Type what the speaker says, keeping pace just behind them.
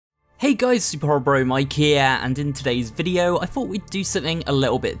Hey guys, SuperHorrorBro Mike here, and in today's video I thought we'd do something a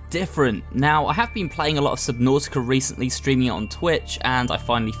little bit different. Now, I have been playing a lot of Subnautica recently, streaming it on Twitch, and I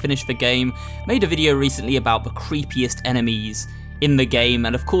finally finished the game. Made a video recently about the creepiest enemies in the game,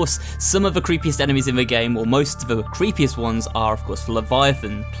 and of course some of the creepiest enemies in the game, or most of the creepiest ones, are of course the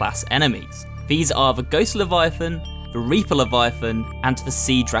Leviathan class enemies. These are the Ghost Leviathan, the Reaper Leviathan, and the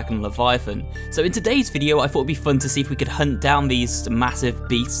Sea Dragon Leviathan. So in today's video I thought it'd be fun to see if we could hunt down these massive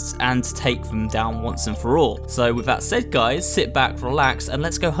beasts and take them down once and for all. So with that said guys, sit back, relax, and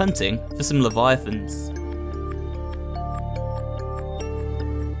let's go hunting for some Leviathans.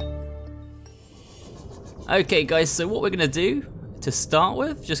 Okay guys, so what we're gonna do to start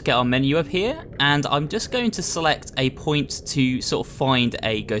with, just get our menu up here, and I'm just going to select a point to sort of find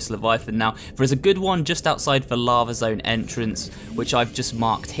a Ghost Leviathan. Now, there's a good one just outside the lava zone entrance, which I've just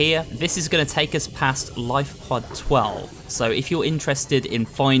marked here. This is going to take us past Life Pod 12. So if you're interested in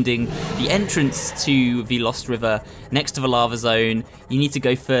finding the entrance to the Lost River next to the lava zone, you need to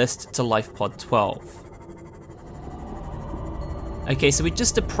go first to Life Pod 12. Okay, so we're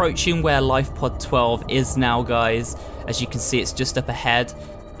just approaching where Life Pod 12 is now, guys. As you can see, it's just up ahead,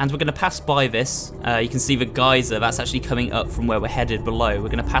 and we're going to pass by this. You can see the geyser, that's actually coming up from where we're headed below. We're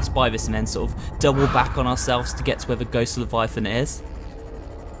going to pass by this and then sort of double back on ourselves to get to where the Ghost Leviathan is.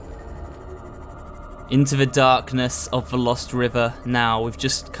 Into the darkness of the Lost River now. We've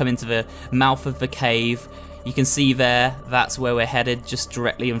just come into the mouth of the cave. You can see there, that's where we're headed, just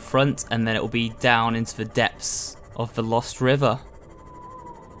directly in front, and then it will be down into the depths of the Lost River.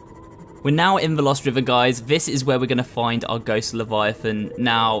 We're now in the Lost River, guys. This is where we're going to find our Ghost Leviathan.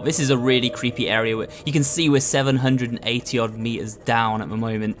 Now, this is a really creepy area. You can see we're 780 odd meters down at the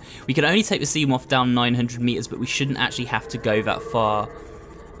moment. We can only take the sea moth down 900 meters, but we shouldn't actually have to go that far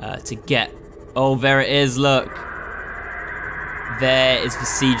to get... Oh, there it is, look. There is the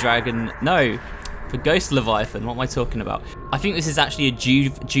Sea Dragon. No, the Ghost Leviathan. What am I talking about? I think this is actually a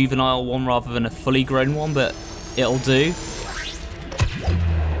juvenile one rather than a fully grown one, but it'll do.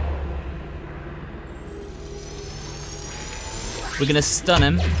 We're going to stun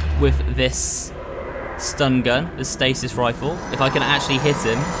him with this stun gun, the stasis rifle. If I can actually hit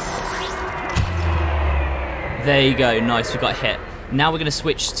him. There you go, nice, we got hit. Now we're going to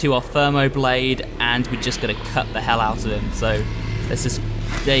switch to our thermo blade, and we're just going to cut the hell out of him. So let's just,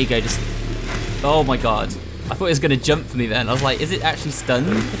 there you go, just, oh my god. I thought it was going to jump for me then. I was like, is it actually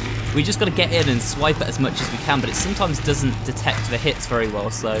stunned? We just got to get in and swipe it as much as we can, but it sometimes doesn't detect the hits very well.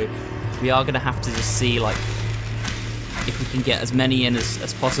 So we are going to have to just see, like, if we can get as many in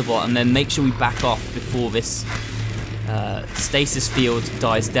as possible, and then make sure we back off before this stasis field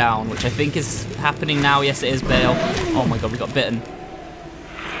dies down, which I think is happening now. Yes, it is, Bale. Oh my god, we got bitten.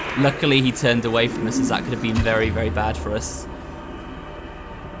 Luckily he turned away from us, as that could have been very, very bad for us.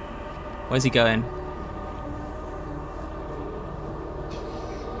 Where's he going?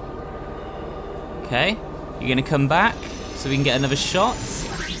 Okay, you're gonna come back so we can get another shot.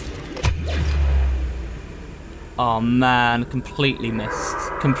 Oh man, completely missed.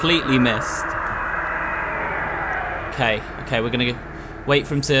 Completely missed. Okay, we're gonna wait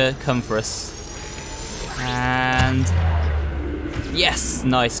for him to come for us. And yes,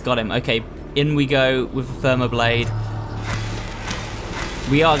 nice, got him. Okay, in we go with the thermoblade.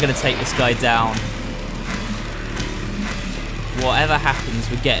 We are gonna take this guy down. Whatever happens,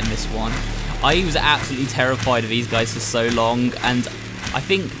 we're getting this one. I was absolutely terrified of these guys for so long, and I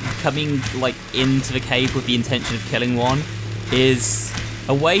think coming like into the cave with the intention of killing one is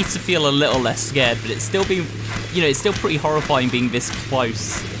a way to feel a little less scared, but it's still being, you know, it's still pretty horrifying being this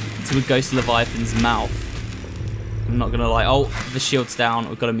close to a Ghost Leviathan's mouth. I'm not gonna lie. Oh, the shield's down.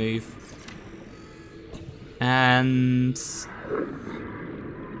 We've got to move. And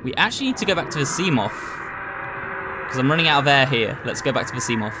we actually need to go back to the sea moth because I'm running out of air here. Let's go back to the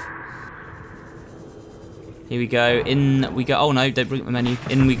sea moth. Here we go, in we go. Oh no, don't bring up the menu.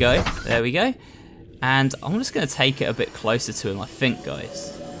 In we go, there we go. And I'm just gonna take it a bit closer to him, I think,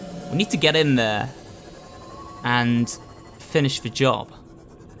 guys. We need to get in there and finish the job.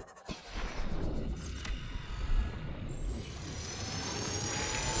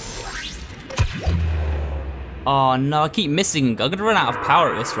 Oh no, I keep missing. I'm gonna run out of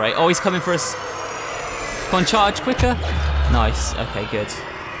power at this rate. Oh, he's coming for us. Come on, charge quicker. Nice, okay, good.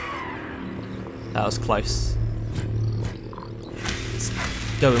 That was close.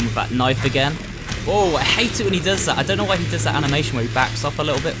 Go in with that knife again. Oh, I hate it when he does that. I don't know why he does that animation where he backs off a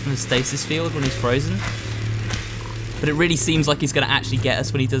little bit from the stasis field when he's frozen. But it really seems like he's going to actually get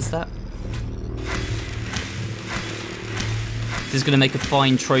us when he does that. This is going to make a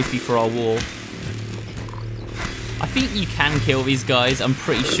fine trophy for our wall. I think you can kill these guys. I'm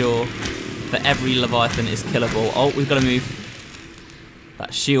pretty sure that every Leviathan is killable. Oh, we've got to move.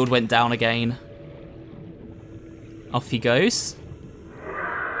 That shield went down again. Off he goes.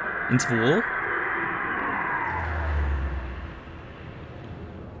 Into the wall.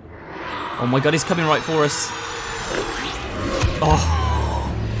 Oh my god, he's coming right for us.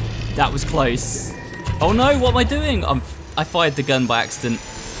 Oh, that was close. Oh no, what am I doing? I fired the gun by accident.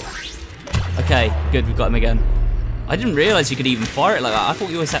 Okay, good, we've got him again. I didn't realise you could even fire it like that. I thought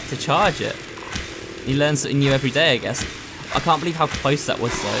you always had to charge it. You learn something new every day, I guess. I can't believe how close that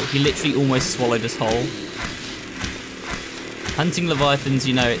was though. He literally almost swallowed us whole. Hunting Leviathans,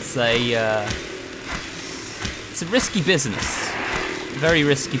 you know, it's a risky business. Very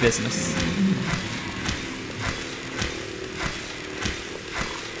risky business.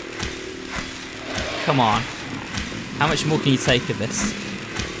 Come on. How much more can you take of this?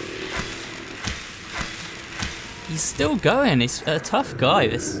 He's still going. He's a tough guy,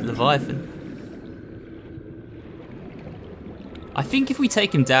 this Leviathan. I think if we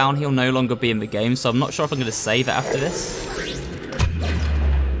take him down, he'll no longer be in the game, so I'm not sure if I'm going to save it after this.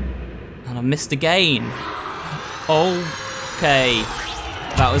 And I missed again. Okay.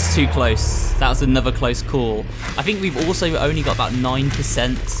 That was too close. That was another close call. I think we've also only got about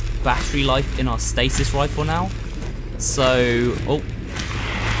 9% battery life in our stasis rifle now. So, oh,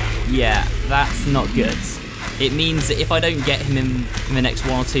 yeah, that's not good. It means that if I don't get him in the next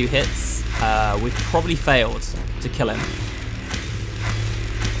 1 or 2 hits, we've probably failed to kill him.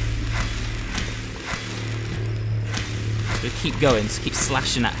 So keep going, just keep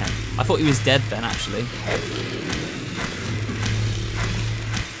slashing at him. I thought he was dead then, actually.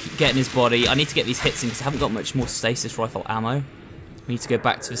 Keep getting his body. I need to get these hits in because I haven't got much more stasis rifle ammo. We need to go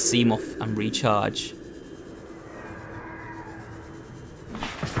back to the sea moth and recharge.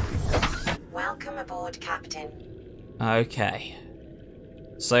 Welcome aboard, Captain. Okay.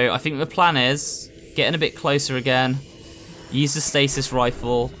 So I think the plan is getting a bit closer again. Use the stasis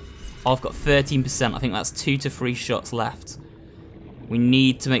rifle. I've got 13%. I think that's 2 to 3 shots left. We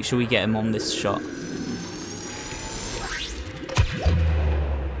need to make sure we get him on this shot.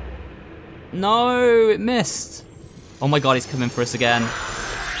 No, it missed. Oh my god, he's coming for us again.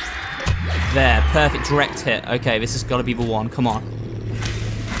 There, perfect direct hit. Okay, this has got to be the one. Come on.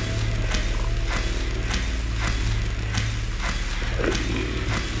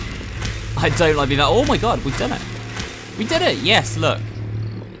 I don't like being that. Oh my god, we've done it. We did it. Yes, look.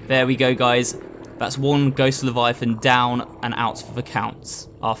 There we go, guys. That's one Ghost Leviathan down and out for the count.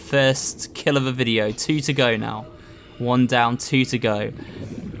 Our first kill of the video. 2 to go now. 1 down, 2 to go.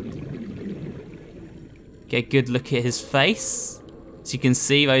 Get a good look at his face. So you can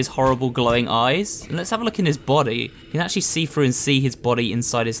see those horrible glowing eyes. And let's have a look in his body. You can actually see through and see his body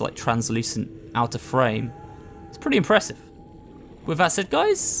inside his like translucent outer frame. It's pretty impressive. With that said,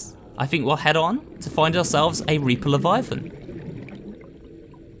 guys, I think we'll head on to find ourselves a Reaper Leviathan.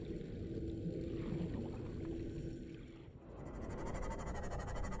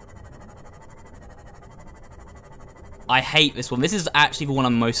 I hate this one. This is actually the one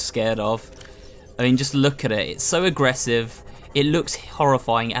I'm most scared of. I mean, just look at it. It's so aggressive. It looks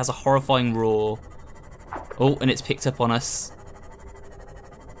horrifying. It has a horrifying roar. Oh, and it's picked up on us.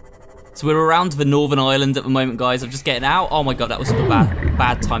 So we're around the northern island at the moment, guys. I'm just getting out. Oh my god, that was a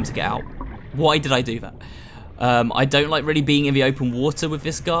bad time to get out. Why did I do that? I don't like really being in the open water with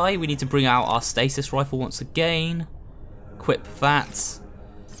this guy. We need to bring out our stasis rifle once again. Equip that.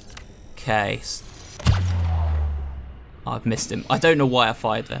 Okay. Oh, I've missed him. I don't know why I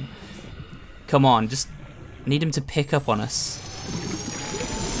fired then. Come on, just need him to pick up on us.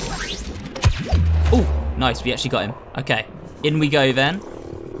 Oh, nice, we actually got him. Okay, in we go then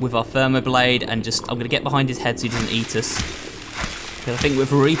with our thermoblade and just, I'm gonna get behind his head so he doesn't eat us. Because I think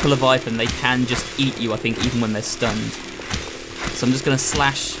with Reaper Leviathan, they can just eat you, I think, even when they're stunned. So I'm just gonna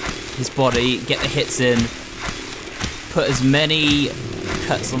slash his body, get the hits in, put as many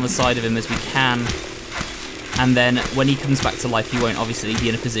cuts on the side of him as we can. And then when he comes back to life, he won't obviously be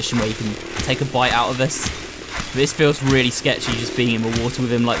in a position where he can take a bite out of us. This feels really sketchy, just being in the water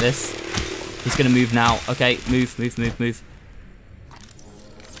with him like this. He's going to move now. Okay, move, move, move, move.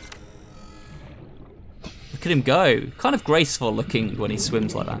 Look at him go. Kind of graceful looking when he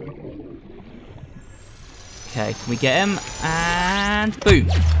swims like that. Okay, can we get him? And boom.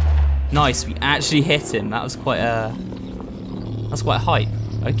 Nice, we actually hit him. That was quite a hype.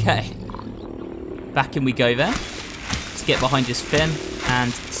 Okay. Back in we go then. Let's get behind his fin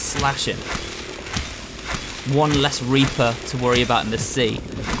and slash him. One less Reaper to worry about in the sea.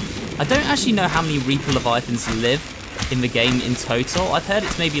 I don't actually know how many Reaper Leviathans live in the game in total. I've heard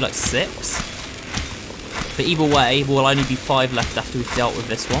it's maybe like 6. But either way, we'll only be 5 left after we've dealt with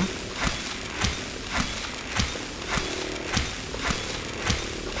this one.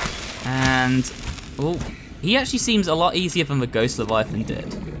 And, oh, he actually seems a lot easier than the Ghost Leviathan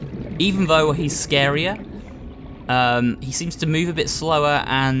did. Even though he's scarier, he seems to move a bit slower,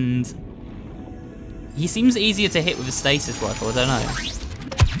 and he seems easier to hit with a stasis rifle, I don't know.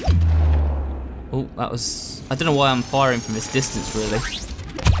 Oh, that was... I don't know why I'm firing from this distance, really.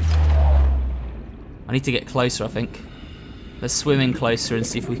 I need to get closer, I think. Let's swim in closer and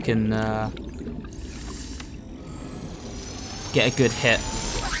see if we can get a good hit.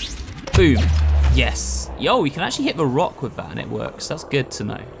 Boom. Yes. Yo, we can actually hit the rock with that and it works. That's good to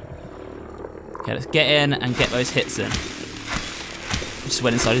know. Okay, let's get in and get those hits in. Just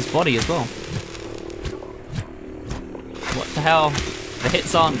went inside his body as well. What the hell? The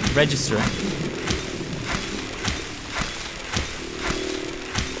hits aren't registering.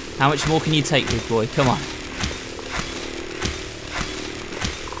 How much more can you take, big boy? Come on.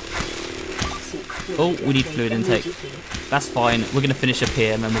 Oh, we need fluid intake. That's fine. We're going to finish up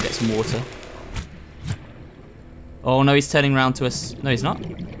here and then we'll get some water. Oh no, he's turning around to us. No, he's not.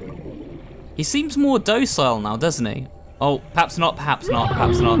 He seems more docile now, doesn't he? Oh, perhaps not, perhaps not,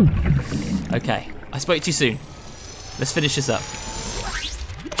 perhaps not. Okay, I spoke too soon. Let's finish this up.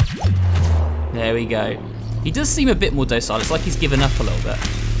 There we go. He does seem a bit more docile. It's like he's given up a little bit.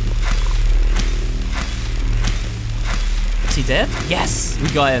 Is he dead? Yes, we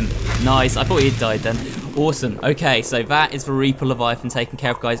got him. Nice, I thought he had died then. Awesome. Okay, so that is the Reaper Leviathan taken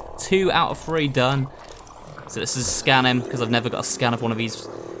care of, guys. 2 out of 3 done. So let's just scan him, because I've never got a scan of one of these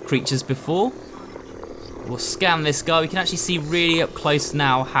creatures before. We'll scan this guy. We can actually see really up close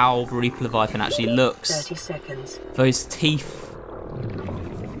now how the Reaper Leviathan actually looks. 30 seconds. Those teeth.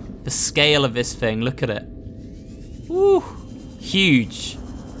 The scale of this thing, look at it. Woo! Huge.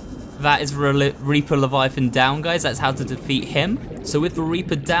 That is Reaper Leviathan down, guys. That's how to defeat him. So with the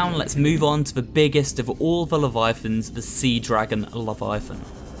Reaper down, let's move on to the biggest of all the Leviathans, the Sea Dragon Leviathan.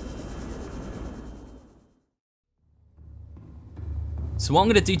 So what I'm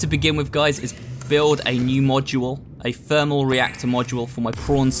going to do to begin with, guys, is build a new module, a thermal reactor module for my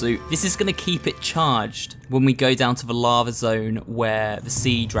prawn suit. This is going to keep it charged when we go down to the lava zone where the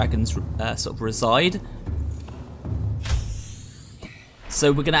sea dragons sort of reside.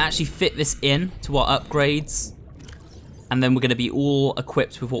 So we're going to actually fit this in to our upgrades, and then we're going to be all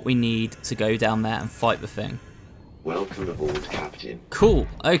equipped with what we need to go down there and fight the thing. Welcome aboard, Captain. Cool,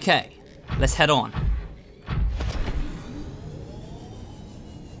 okay, let's head on.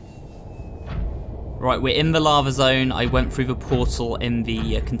 Right, we're in the lava zone. I went through the portal in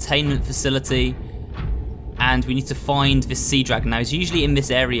the containment facility, and we need to find this sea dragon. Now, it's usually in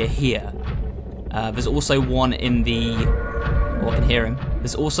this area here. There's also one in the... Oh, I can hear him.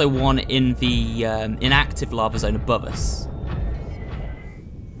 There's also one in the inactive lava zone above us.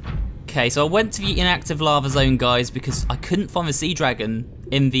 Okay, so I went to the inactive lava zone, guys, because I couldn't find the sea dragon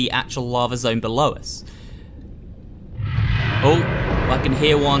in the actual lava zone below us. Oh, I can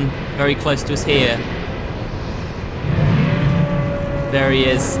hear one very close to us here. There he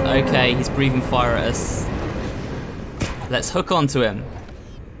is. Okay, he's breathing fire at us. Let's hook onto him.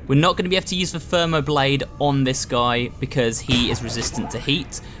 We're not going to be able to use the thermo blade on this guy because he is resistant to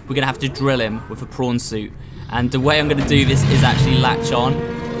heat. We're going to have to drill him with a prawn suit. And the way I'm going to do this is actually latch on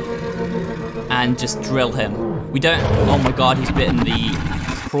and just drill him. We don't... Oh my god, he's bitten the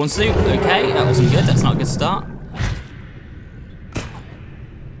prawn suit. Okay, that wasn't good. That's not a good start.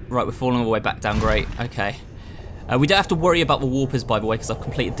 Right, we're falling all the way back down. Great. Okay. We don't have to worry about the warpers, by the way, because I've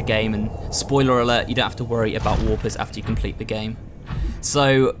completed the game. And spoiler alert, you don't have to worry about warpers after you complete the game.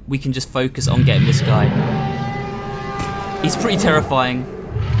 So we can just focus on getting this guy. He's pretty terrifying.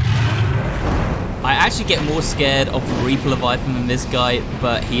 I actually get more scared of the Reaper Leviathan than this guy,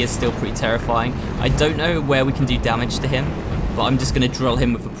 but he is still pretty terrifying. I don't know where we can do damage to him, but I'm just going to drill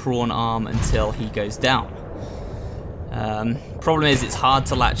him with a prawn arm until he goes down. Problem is, it's hard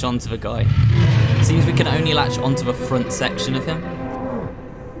to latch onto the guy. It seems we can only latch onto the front section of him.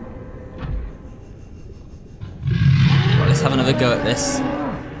 Right, let's have another go at this.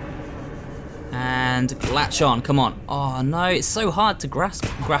 And latch on, come on. Oh no, it's so hard to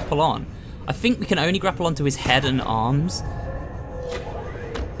grapple on. I think we can only grapple onto his head and arms.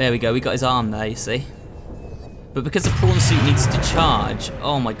 There we go, we got his arm there, you see. But because the prawn suit needs to charge,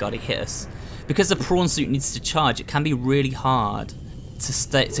 oh my god, he hit us. Because the prawn suit needs to charge, it can be really hard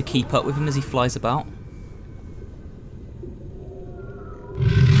to keep up with him as he flies about.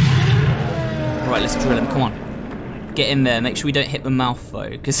 Right, let's drill him, come on. Get in there, make sure we don't hit the mouth though,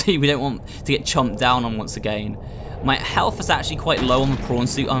 because we don't want to get chomped down on once again. My health is actually quite low on the prawn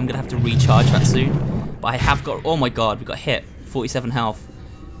suit. I'm going to have to recharge that soon. But I have got, oh my god, we got hit. 47 health.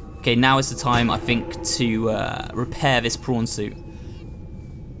 Okay, now is the time, I think, to repair this prawn suit.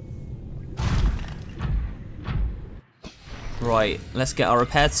 Right, let's get our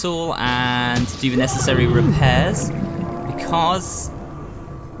repair tool and do the necessary repairs, because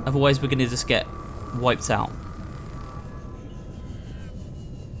otherwise we're going to just get wiped out.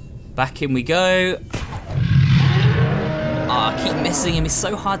 Back in we go. Ah, I keep missing him. He's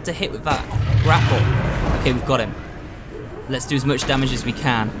so hard to hit with that grapple. Okay, we've got him. Let's do as much damage as we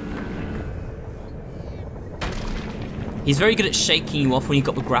can. He's very good at shaking you off when you've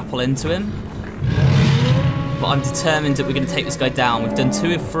got the grapple into him. But I'm determined that we're going to take this guy down. We've done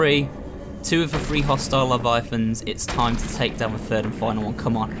 2 of 3. 2 of the 3 hostile Leviathans. It's time to take down the 3rd and final one.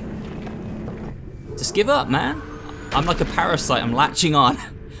 Come on. Just give up, man. I'm like a parasite. I'm latching on.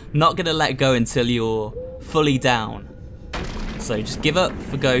 Not going to let go until you're fully down. So just give up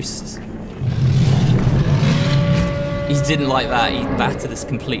for Ghost. He didn't like that. He battered us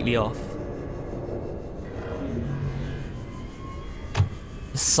completely off.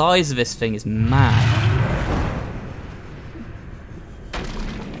 The size of this thing is mad.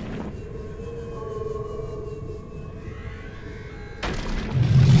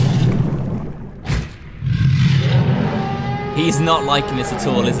 He's not liking this at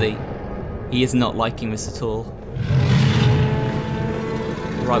all, is he? He is not liking this at all.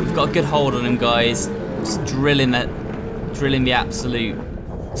 Right, we've got a good hold on him, guys. Just drilling the absolute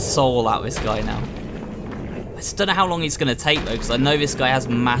soul out of this guy now. I just don't know how long it's going to take, though, because I know this guy has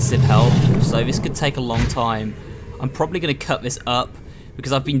massive health, so this could take a long time. I'm probably going to cut this up,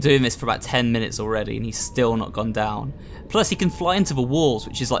 because I've been doing this for about 10 minutes already, and he's still not gone down. Plus, he can fly into the walls,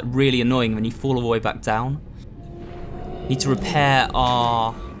 which is like really annoying when you fall all the way back down. Need to repair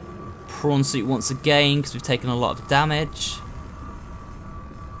our prawn suit once again because we've taken a lot of damage.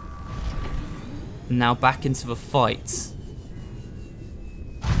 Now back into the fight.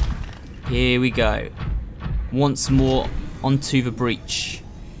 Here we go. Once more onto the breach.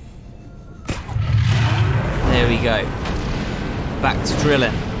 There we go. Back to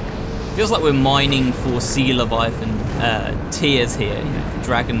drilling. Feels like we're mining for Sea Leviathan tears here, you know, for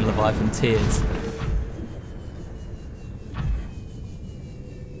Dragon Leviathan tears.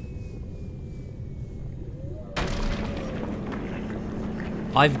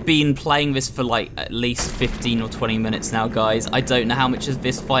 I've been playing this for like at least 15 or 20 minutes now, guys. I don't know how much of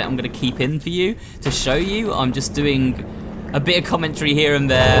this fight I'm going to keep in for you to show you. I'm just doing a bit of commentary here and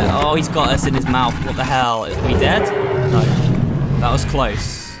there. Oh, he's got us in his mouth. What the hell? Are we dead? No. That was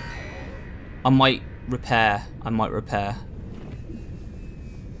close. I might repair.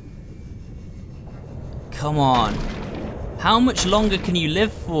 Come on. How much longer can you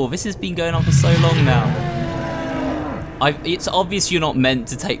live for? This has been going on for so long now. It's obvious you're not meant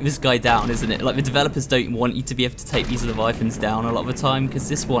to take this guy down, isn't it? Like, the developers don't want you to be able to take these Leviathans down a lot of the time, because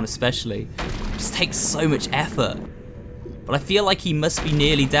this one especially just takes so much effort. But I feel like he must be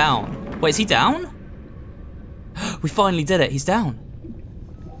nearly down. Wait, is he down? We finally did it. He's down.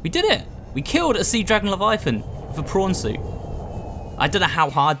 We did it. We killed a Sea Dragon Leviathan with a prawn suit. I don't know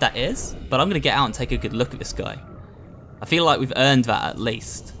how hard that is, but I'm going to get out and take a good look at this guy. I feel like we've earned that at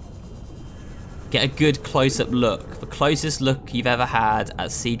least. Get a good close-up look. The closest look you've ever had at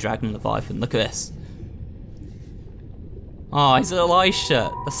Sea Dragon Leviathan. Look at this. Oh, his little eye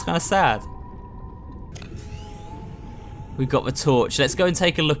shut. That's kind of sad. We've got the torch. Let's go and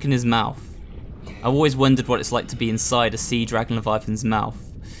take a look in his mouth. I've always wondered what it's like to be inside a Sea Dragon Leviathan's mouth.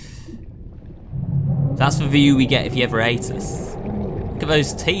 That's the view we get if you ever ate us. Look at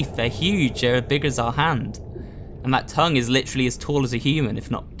those teeth. They're huge. They're as big as our hand. And that tongue is literally as tall as a human,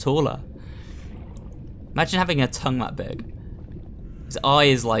 if not taller. Imagine having a tongue that big. His eye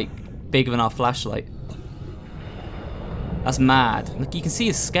is like bigger than our flashlight. That's mad. Look, you can see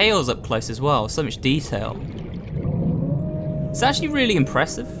his scales up close as well. So much detail. It's actually really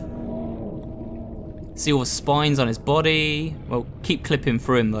impressive. See all the spines on his body. Well, keep clipping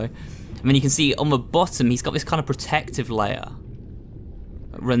through him though. And then you can see on the bottom he's got this kind of protective layer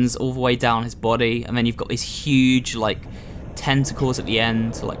that runs all the way down his body. And then you've got these huge like tentacles at the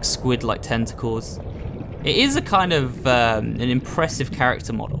end, like squid-like tentacles. It is a kind of an impressive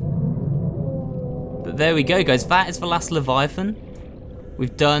character model. But there we go, guys. That is the last Leviathan.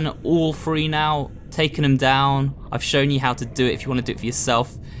 We've done all 3 now, taken them down. I've shown you how to do it if you want to do it for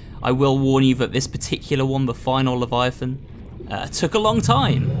yourself. I will warn you that this particular one, the final Leviathan, took a long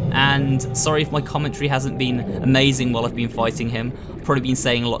time. And sorry if my commentary hasn't been amazing while I've been fighting him. I've probably been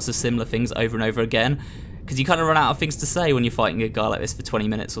saying lots of similar things over and over again, because you kind of run out of things to say when you're fighting a guy like this for 20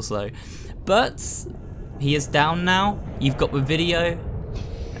 minutes or so. But he is down now. You've got the video.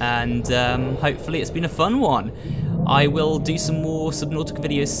 and hopefully it's been a fun one. I will do some more Subnautica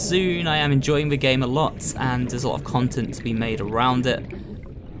videos soon. I am enjoying the game a lot, and there's a lot of content to be made around it.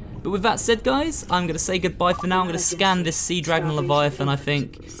 But with that said, guys, I'm going to say goodbye for now. I'm going to scan this Sea Dragon Leviathan, I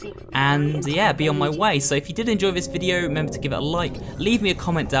think, and yeah, be on my way. So if you did enjoy this video, remember to give it a like, leave me a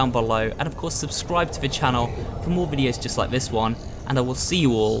comment down below, and of course subscribe to the channel for more videos just like this one, and I will see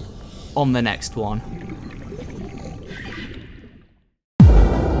you all on the next one.